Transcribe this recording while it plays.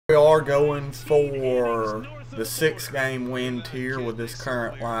We are going for the 6-game win tier with this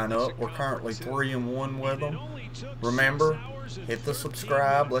current lineup. We're currently 3-1 with them. Remember, hit the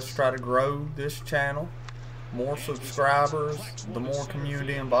subscribe. Let's try to grow this channel. More subscribers, the more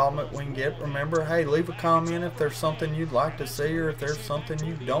community involvement we can get. Remember, hey, leave a comment if there's something you'd like to see or if there's something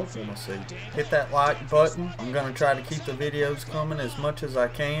you don't want to see. Hit that like button. I'm going to try to keep the videos coming as much as I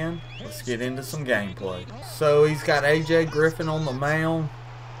can. Let's get into some gameplay. So he's got AJ Griffin on the mound.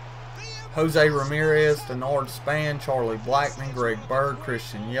 Jose Ramirez, Denard Span, Charlie Blackman, Greg Bird,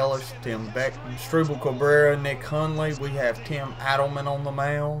 Christian Yelich, Tim Beck, Struble Cabrera, Nick Hundley. We have Tim Adelman on the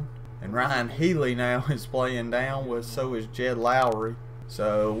mound. And Ryan Healy now is playing down with, so is Jed Lowry.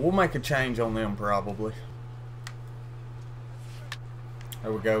 So we'll make a change on them probably.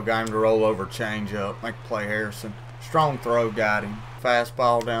 There we go. Got him to roll over, change up, make a play Harrison. Strong throw, got him.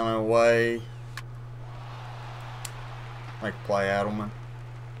 Fastball down and away. Make a play Adelman.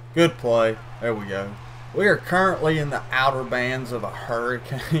 Good play. There we go. We are currently in the outer bands of a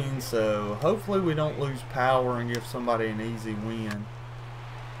hurricane, so hopefully we don't lose power and give somebody an easy win.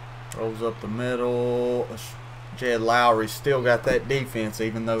 Rolls up the middle. Jed Lowry still got that defense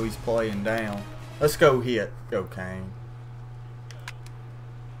even though he's playing down. Let's go hit. Go Kane.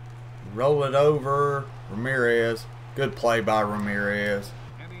 Roll it over. Ramirez. Good play by Ramirez.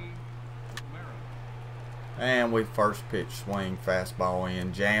 And we first pitch swing. Fastball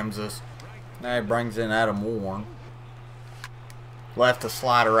in. Jams us. Now he brings in Adam Warren. Left a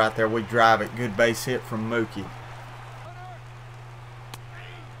slider right there. We drive it. Good base hit from Mookie.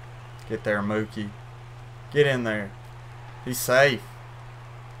 Get there, Mookie. Get in there. He's safe.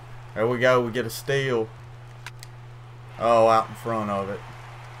 There we go. We get a steal. Oh, out in front of it.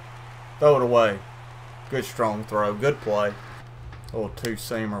 Throw it away. Good strong throw. Good play. A little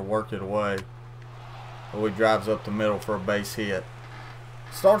two-seamer. Work it away. Oh, he drives up the middle for a base hit.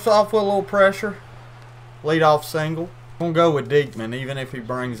 Starts off with a little pressure. Lead off single. I'm going to go with Diekman. Even if he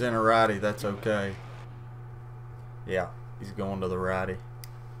brings in a righty, that's okay. Yeah, he's going to the righty.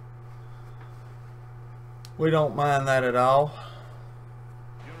 We don't mind that at all.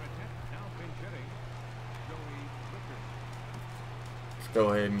 Let's go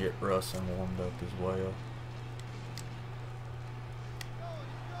ahead and get Russin warmed up as well.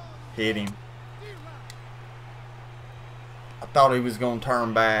 Hit him. I thought he was going to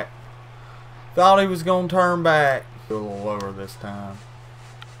turn back. Thought he was going to turn back. A little lower this time.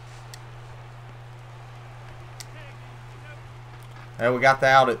 Hey, we got the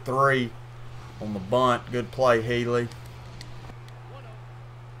out at 3. On the bunt. Good play, Healy.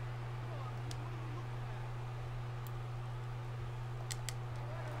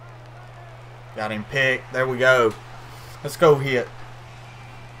 Got him picked. There we go. Let's go hit.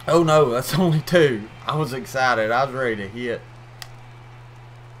 Oh no, that's only 2. I was excited. I was ready to hit.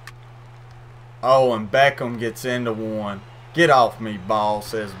 Oh, and Beckham gets into 1. Get off me, ball,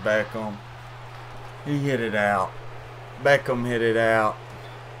 says Beckham. He hit it out. Beckham hit it out.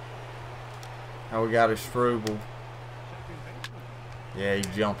 Now we got his Struble. Yeah, he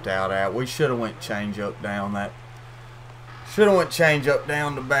jumped out. We should have went change up down that. Should have went change up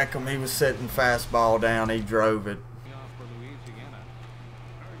down to Beckham. He was setting fastball down. He drove it.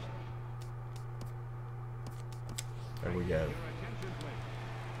 There we go.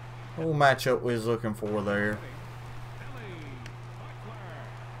 Little matchup we was looking for there.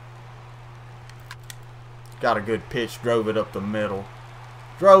 Got a good pitch. Drove it up the middle.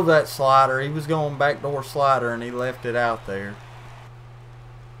 Drove that slider. He was going backdoor slider and he left it out there.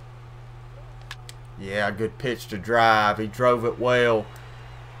 Yeah, good pitch to drive. He drove it well.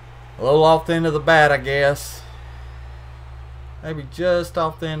 A little off the end of the bat, I guess. Maybe just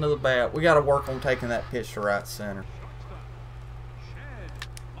off the end of the bat. We got to work on taking that pitch to right center.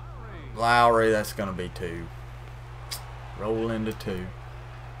 Lowry, that's going to be 2. Roll into 2.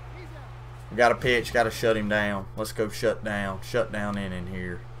 We got a pitch, got to shut him down. Let's go shut down. Shut down in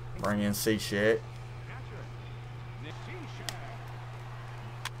here. Bring in C-Shet.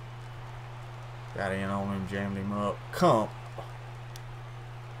 Got in on him, jammed him up. Come.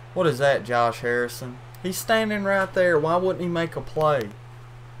 What is that, Josh Harrison? He's standing right there. Why wouldn't he make a play?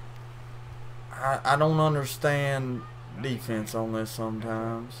 I don't understand defense on this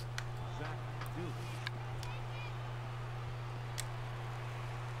sometimes.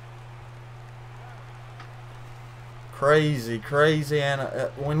 Crazy, and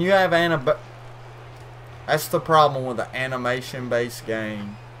when you have that's the problem with the animation-based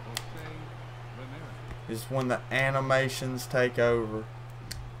game. Is when the animations take over.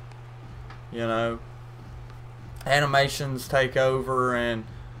 You know, animations take over, and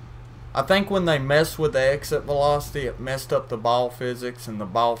I think when they messed with the exit velocity, it messed up the ball physics, and the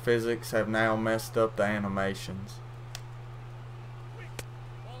ball physics have now messed up the animations.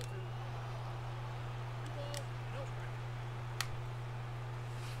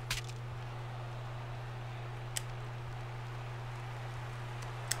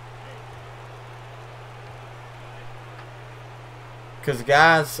 Because,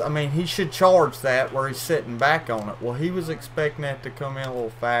 guys, I mean, he should charge that where he's sitting back on it. Well, he was expecting that to come in a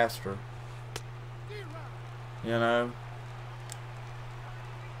little faster. You know?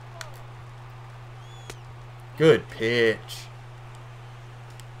 Good pitch.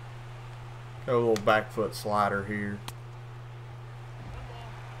 Go a little back foot slider here.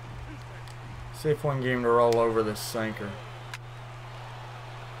 See if we can get him to roll over this sinker.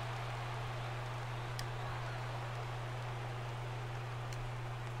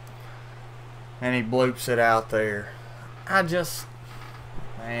 And he bloops it out there.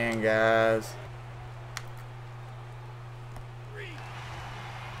 Man, guys.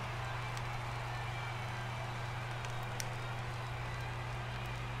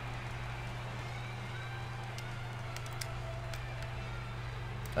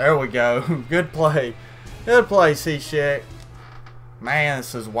 There we go. Good play. Good play, C-Sheck. Man,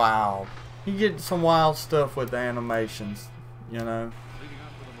 this is wild. You get some wild stuff with the animations, you know.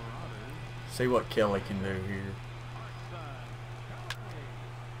 See what Kelly can do here.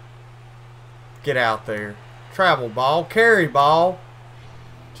 Get out there. Travel ball. Carry ball.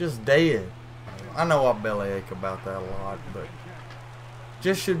 Just dead. I know I bellyache about that a lot, but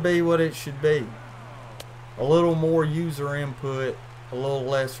just should be what it should be. A little more user input. A little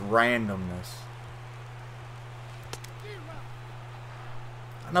less randomness.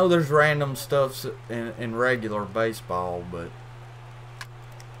 I know there's random stuff in regular baseball, but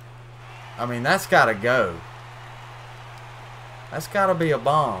I mean, that's got to go. That's got to be a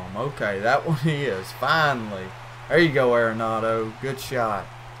bomb. Okay, that one is. Finally. There you go, Arenado. Good shot.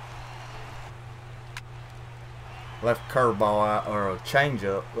 Left curveball out, or a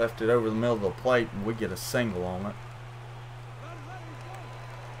changeup. Left it over the middle of the plate, and we get a single on it.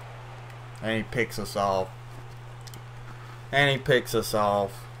 And he picks us off. And he picks us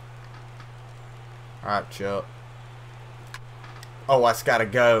off. Alright, Chuck. Oh, that's got to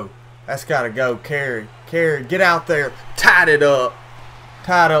go. That's got to go. Carry. Carry. Get out there. Tied it up.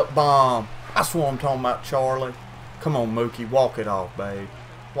 Tied up bomb. That's what I'm talking about, Charlie. Come on, Mookie. Walk it off, babe.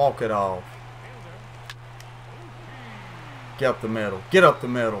 Walk it off. Get up the middle. Get up the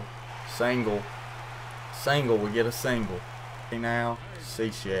middle. Single. Single. We get a single. Now,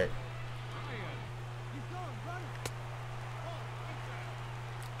 C-Sheck.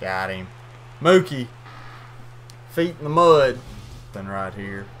 Got him. Mookie. Feet in the mud. Then right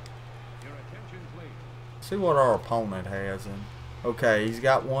here. See what our opponent has in. Okay, he's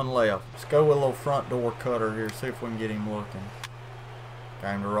got one left. Let's go with a little front door cutter here. See if we can get him looking.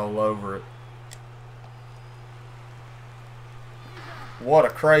 Got him to roll over it. What a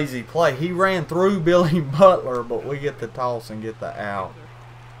crazy play. He ran through Billy Butler, but we get the toss and get the out.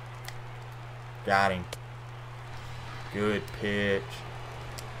 Got him. Good pitch.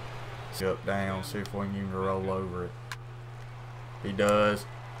 Up down, see if we can get him to roll over it. He does.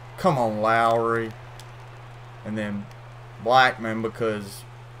 Come on, Lowry. And then Blackman, because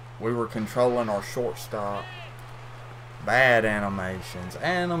we were controlling our shortstop. Bad animations.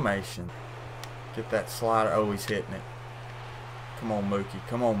 Animation. Get that slider. Oh, he's hitting it. Come on, Mookie.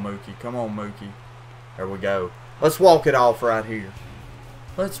 Come on, Mookie. Come on, Mookie. There we go. Let's walk it off right here.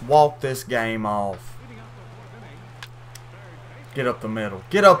 Let's walk this game off. Get up the middle.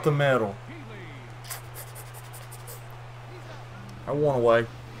 Get up the middle. I one away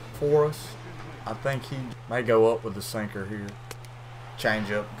for us. I think he may go up with the sinker here.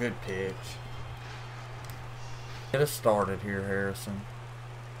 Change up. Good pitch. Get us started here, Harrison.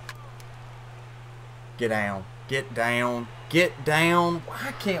 Get down. Get down. Get down.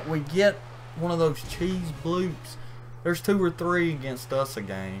 Why can't we get one of those cheese bloops? There's 2 or 3 against us a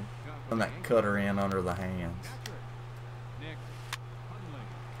game. And that cutter in under the hands.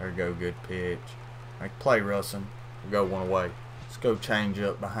 There you go, good pitch. Make play, Russin. We'll go one away. Let's go change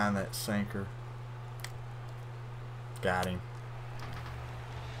up behind that sinker. Got him.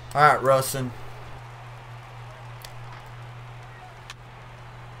 Alright, Russin.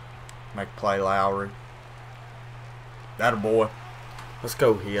 Make play, Lowry. That a boy. Let's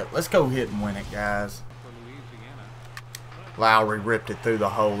go hit. Let's go hit and win it, guys. Lowry ripped it through the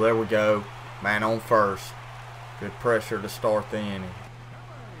hole. There we go. Man on first. Good pressure to start the inning.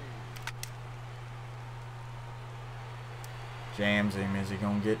 Jams him. Is he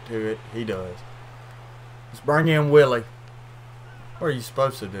going to get to it? He does. Let's bring in Willie. What are you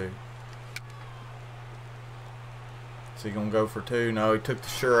supposed to do? Is he going to go for 2? No, he took the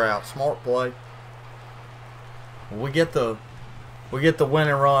sure out. Smart play. Well, we get the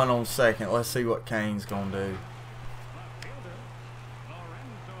winning run on second. Let's see what Kane's going to do.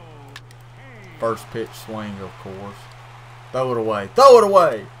 First pitch swing, of course. Throw it away. Throw it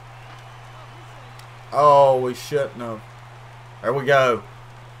away. Oh, we shouldn't have. There we go.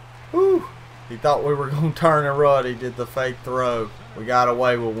 Whew. He thought we were going to turn and run. He did the fake throw. We got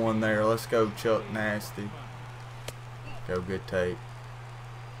away with one there. Let's go, Chuck Nasty. Go, good take.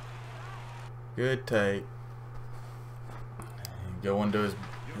 Good take. Go into his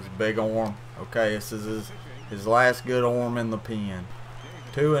big arm. Okay, this is his last good arm in the pen.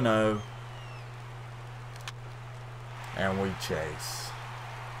 2-0. And we chase.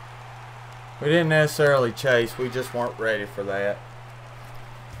 We didn't necessarily chase. We just weren't ready for that.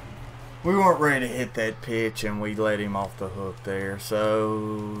 We weren't ready to hit that pitch, and we let him off the hook there.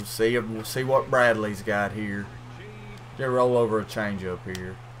 So, we'll see what Bradley's got here. Just roll over a changeup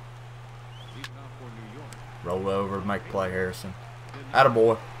here. Roll over, make play, Harrison.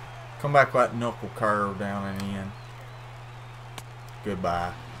 Attaboy. Come back with that knuckle curve down and in.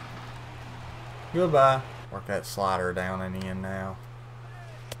 Goodbye. Goodbye. Work that slider down and in now.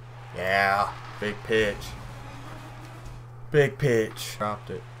 Yeah. Big pitch. Big pitch. Dropped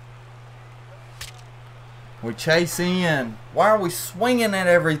it. We chase in. Why are we swinging at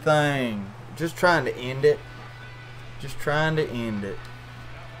everything? Just trying to end it. Just trying to end it.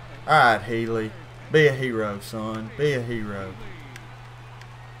 Alright, Healy. Be a hero, son. Be a hero.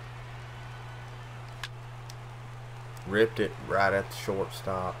 Ripped it right at the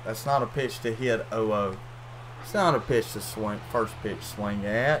shortstop. That's not a pitch to hit 0-0. It's not a pitch to swing. First pitch swing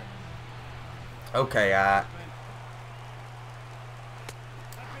at. Okay, alright.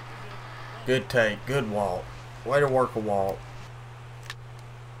 Good take. Good walk. Way to work a walk.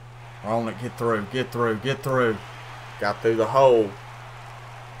 We're on it. Get through. Get through. Get through. Got through the hole.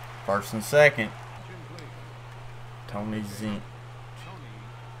 First and second. Tony Zink.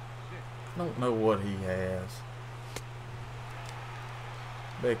 Don't know what he has.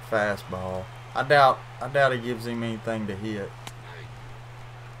 Big fastball. I doubt he gives him anything to hit.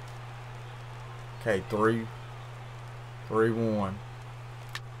 Okay, 3-1.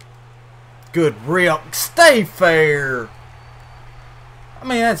 Good rip. Stay fair. I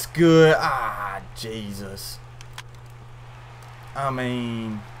mean, that's good. Ah, Jesus. I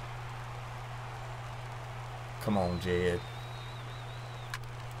mean, come on, Jed.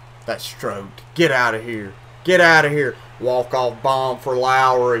 That's stroked. Get out of here. Get out of here. Walk-off bomb for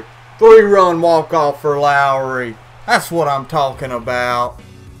Lowry. 3-run walk-off for Lowry. That's what I'm talking about.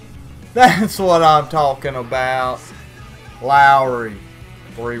 That's what I'm talking about. Lowry.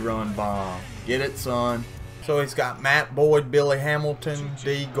 3-run bomb. Get it, son. So he's got Matt Boyd, Billy Hamilton,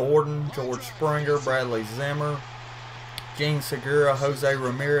 D. Gordon, George Springer, Bradley Zimmer, Gene Segura, Jose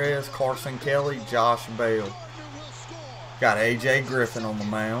Ramirez, Carson Kelly, Josh Bell. Got A.J. Griffin on the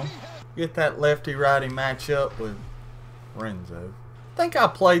mound. Get that lefty-righty matchup with Renzo. I think I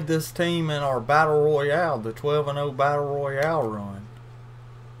played this team in our Battle Royale, the 12-0 Battle Royale run.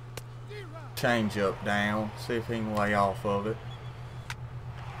 Change up down. See if he can lay off of it.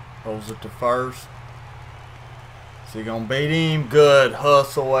 Rolls it to first. Is he going to beat him? Good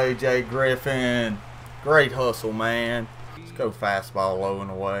hustle, A.J. Griffin. Great hustle, man. Let's go fastball low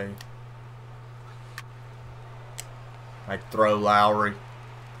and away. Make throw, Lowry.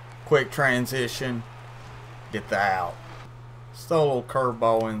 Quick transition. Get the out. Still a little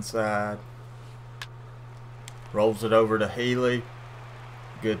curveball inside. Rolls it over to Healy.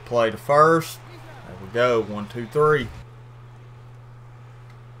 Good play to first. There we go. 1, 2, 3.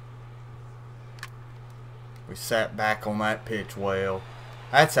 We sat back on that pitch well.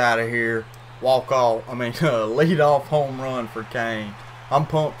 That's out of here. Walk off. I mean, lead off home run for Kane. I'm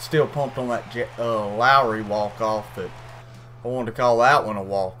pumped, still pumped on that Lowry walk off. That I wanted to call that one a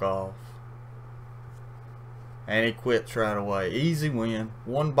walk off. And he quits right away. Easy win.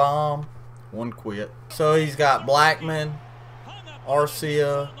 1 bomb, 1 quit. So he's got Blackman,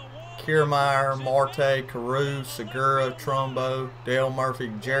 Arcia, Kiermaier, Marte, Carew, Segura, Trumbo, Dale Murphy,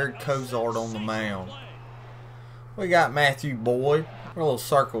 Jared Cozart on the mound. We got Matthew Boyd. A little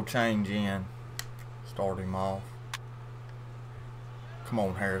circle change in. Start him off. Come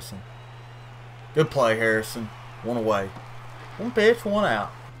on, Harrison. Good play, Harrison. 1 away. 1 pitch, 1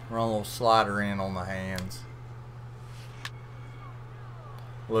 out. Run a little slider in on the hands.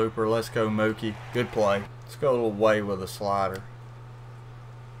 Looper, let's go, Mookie. Good play. Let's go a little way with a slider.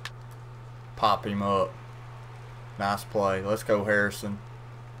 Pop him up. Nice play. Let's go, Harrison.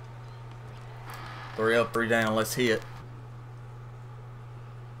 3 up, 3 down. Let's hit.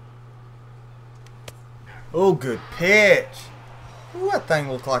 Oh, good pitch. Ooh, that thing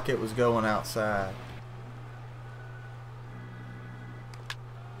looked like it was going outside.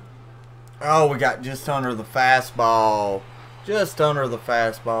 Oh, we got just under the fastball. Just under the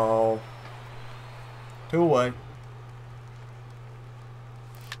fastball. 2 away.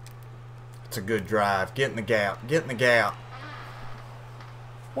 It's a good drive. Get in the gap. Get in the gap.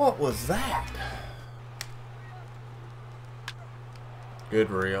 What was that? Good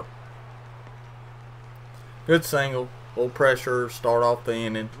rip. Good single. Little pressure. Start off the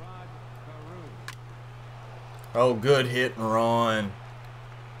inning. Oh, good hit and run.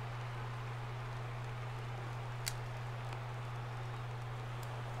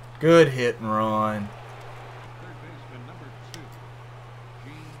 Good hit and run.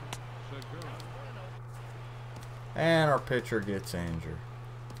 And our pitcher gets injured.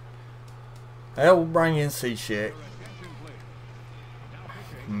 That will bring in C-Check.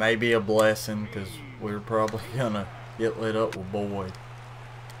 Maybe a blessing, because we're probably going to get lit up with Boyd.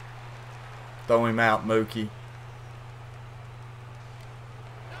 Throw him out, Mookie.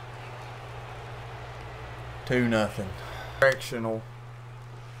 Two nothing. Directional.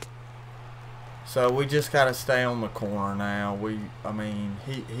 So we just got to stay on the corner now. I mean,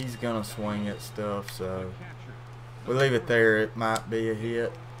 he's going to swing at stuff, so we leave it there. It might be a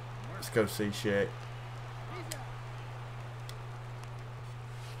hit. Let's go see Shaq.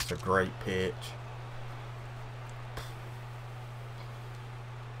 It's a great pitch.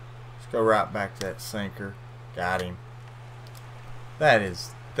 Let's go right back to that sinker. Got him. That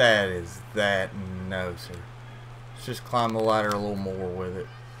is no, sir. Let's just climb the ladder a little more with it.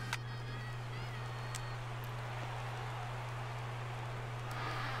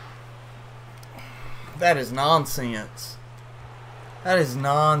 That is nonsense. That is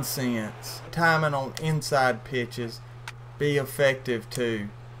nonsense. Timing on inside pitches be effective too.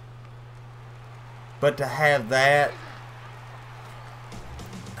 But to have that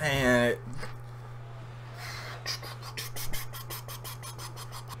and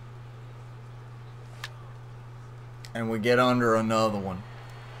we get under another one.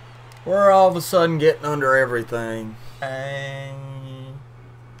 We're all of a sudden getting under everything.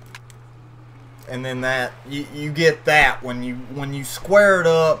 And then that you get that when you square it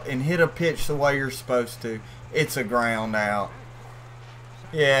up and hit a pitch the way you're supposed to, it's a ground out.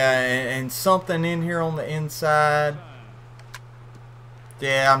 Yeah, and something in here on the inside.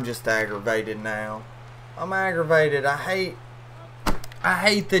 Yeah, I'm just aggravated now. I'm aggravated. I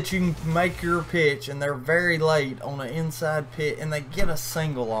hate that you make your pitch and they're very late on an inside pitch and they get a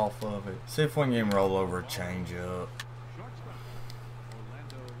single off of it. See if we can roll over a change up.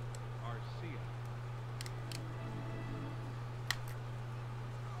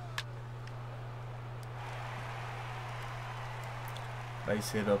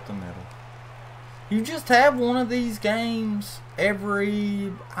 Base hit up the middle. You just have one of these games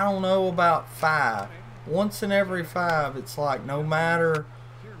every, I don't know, about 5. Once in every 5, it's like no matter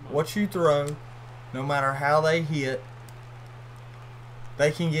what you throw, no matter how they hit,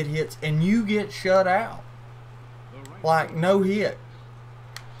 they can get hits and you get shut out. Like no hit.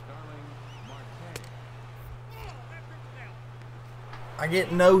 I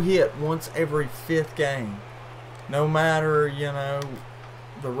get no hit once every 5th game. No matter, you know,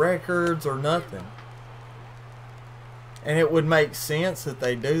 the records or nothing. And it would make sense that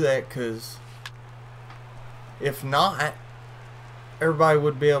they do that, because if not, everybody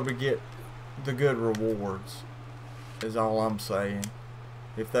would be able to get the good rewards, is all I'm saying.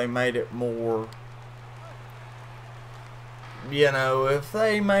 If they made it more, you know, if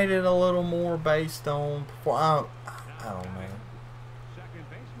they made it a little more based on, I don't know.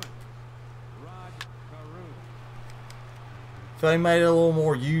 If they made it a little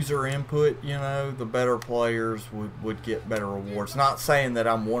more user input, you know, the better players would get better rewards. Not saying that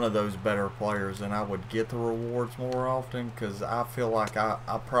I'm one of those better players and I would get the rewards more often, because I feel like I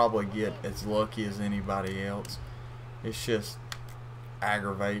probably get as lucky as anybody else. It's just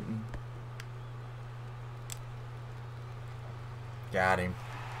aggravating. Got him.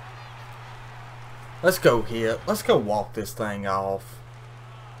 Let's go hit. Let's go walk this thing off.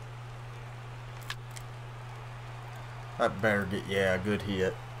 That better get, yeah, good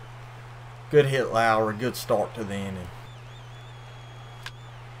hit. Good hit, Lowry. Good start to the inning.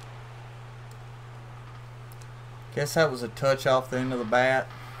 Guess that was a touch off the end of the bat.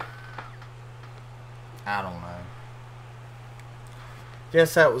 I don't know.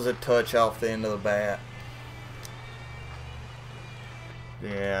 Guess that was a touch off the end of the bat.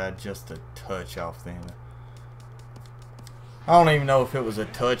 Yeah, just a touch off the end. I don't even know if it was a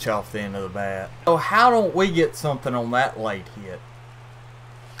touch off the end of the bat. So how don't we get something on that late hit?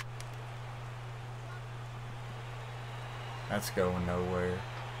 That's going nowhere.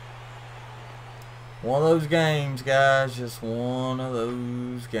 One of those games, guys. Just one of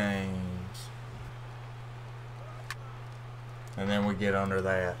those games. And then we get under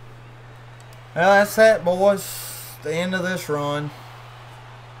that. Well, that's that, boys. The end of this run.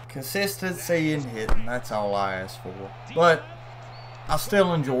 Consistency and hitting. That's all I ask for. But I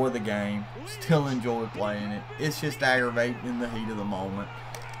still enjoy the game. Still enjoy playing it. It's just aggravating in the heat of the moment.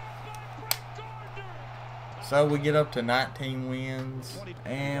 So we get up to 19 wins,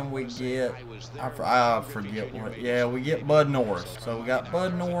 and we get, I forget what, yeah, we get Bud Norris. So we got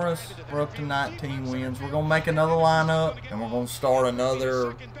Bud Norris, we're up to 19 wins. We're going to make another lineup, and we're going to start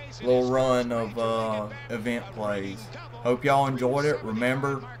another little run of event plays. Hope y'all enjoyed it.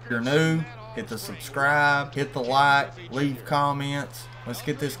 Remember, if you're new, hit the subscribe, hit the like, leave comments. Let's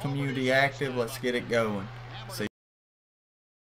get this community active. Let's get it going.